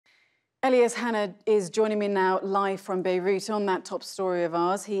Elias Hanna is joining me now live from Beirut on that top story of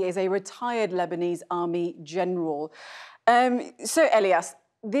ours. He is a retired Lebanese army general. So, Elias,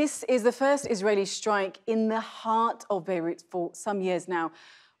 this is the first Israeli strike in the heart of Beirut for some years now.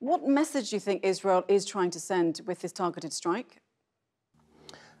 What message do you think Israel is trying to send with this targeted strike?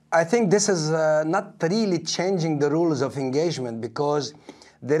 I think this is not really changing the rules of engagement, because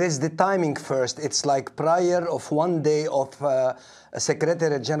there is the timing first. It's like prior of 1 day of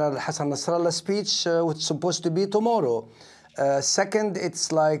Secretary General Hassan Nasrallah's speech, which is supposed to be tomorrow. Second,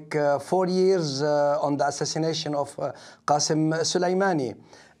 it's like 4 years on the assassination of Qasem Soleimani.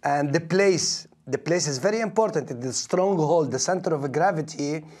 And the place is very important. It's the stronghold, the center of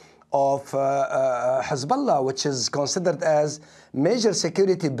gravity of Hezbollah, which is considered as major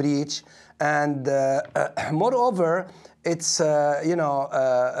security breach. And moreover, it's the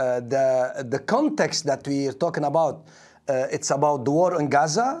context that we are talking about. It's about the war in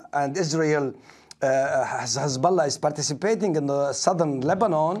Gaza, and Israel, Hezbollah is participating in the southern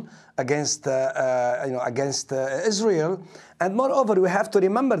Lebanon against Israel. And moreover, we have to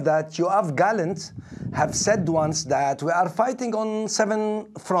remember that Yoav Gallant have said once that we are fighting on 7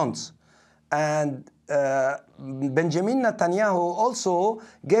 fronts. And Benjamin Netanyahu also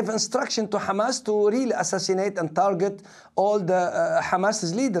gave instruction to Hamas to really assassinate and target all the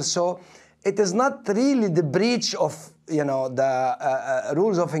Hamas's leaders. So it is not really the breach of the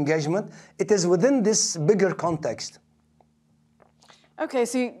rules of engagement. It is within this bigger context. Okay,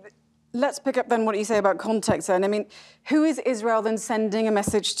 so let's pick up then what you say about context then. I mean, who is Israel then sending a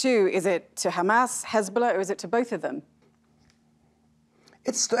message to? Is it to Hamas, Hezbollah, or is it to both of them?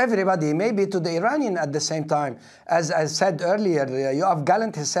 It's to everybody, maybe to the Iranian at the same time. As I said earlier, Yoav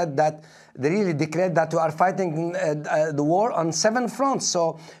Gallant has said that they really declared that we are fighting the war on 7 fronts.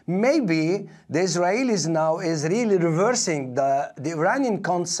 So maybe the Israelis now is really reversing the Iranian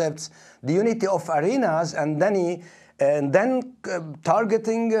concepts, the unity of arenas, and then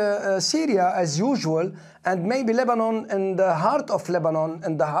targeting Syria as usual, and maybe Lebanon, in the heart of Lebanon,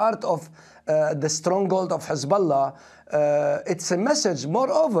 in the heart of the stronghold of Hezbollah. It's a message.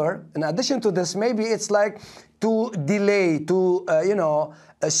 Moreover, in addition to this, maybe it's like to delay, to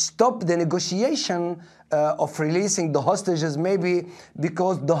stop the negotiation of releasing the hostages, maybe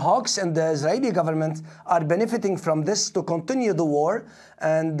because the hawks and the Israeli government are benefiting from this to continue the war,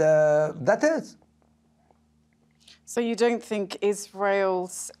 and that is. So you don't think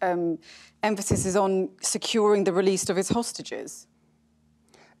Israel's emphasis is on securing the release of its hostages?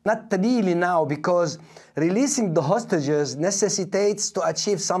 Not really now, because releasing the hostages necessitates to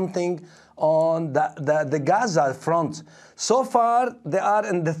achieve something on the Gaza front. So far, they are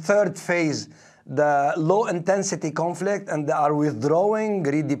in the 3rd phase, the low-intensity conflict, and they are withdrawing,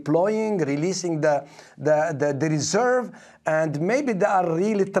 redeploying, releasing the reserve, and maybe they are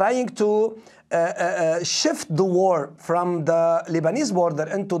really trying to shift the war from the Lebanese border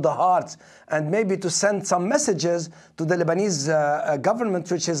into the heart, and maybe to send some messages to the Lebanese government,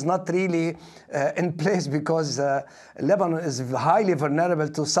 which is not really in place, because Lebanon is highly vulnerable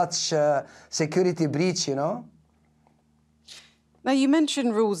to such security breach, Now, you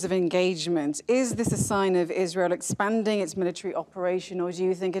mentioned rules of engagement. Is this a sign of Israel expanding its military operation, or do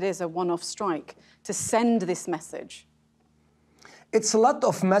you think it is a one-off strike to send this message? It's a lot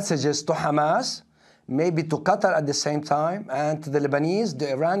of messages to Hamas, maybe to Qatar at the same time, and to the Lebanese,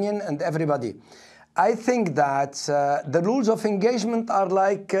 the Iranian, and everybody. I think that the rules of engagement are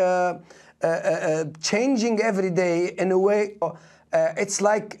like changing every day in a way. It's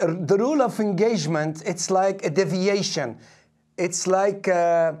like the rule of engagement, it's like a deviation. It's like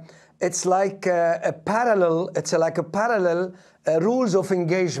a parallel rules of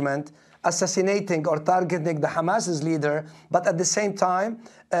engagement, assassinating or targeting the Hamas's leader, but at the same time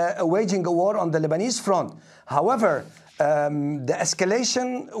waging a war on the Lebanese front. However, the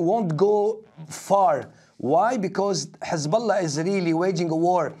escalation won't go far. Why? Because Hezbollah is really waging a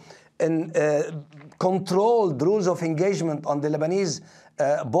war in controlled rules of engagement on the Lebanese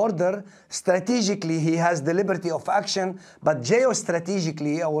border. Strategically, he has the liberty of action, but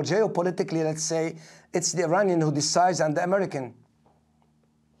geostrategically or geopolitically, let's say, it's the Iranian who decides and the American.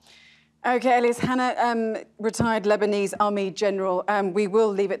 Okay, Elias Hanna, retired Lebanese army general. We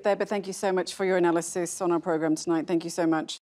will leave it there, but thank you so much for your analysis on our program tonight. Thank you so much.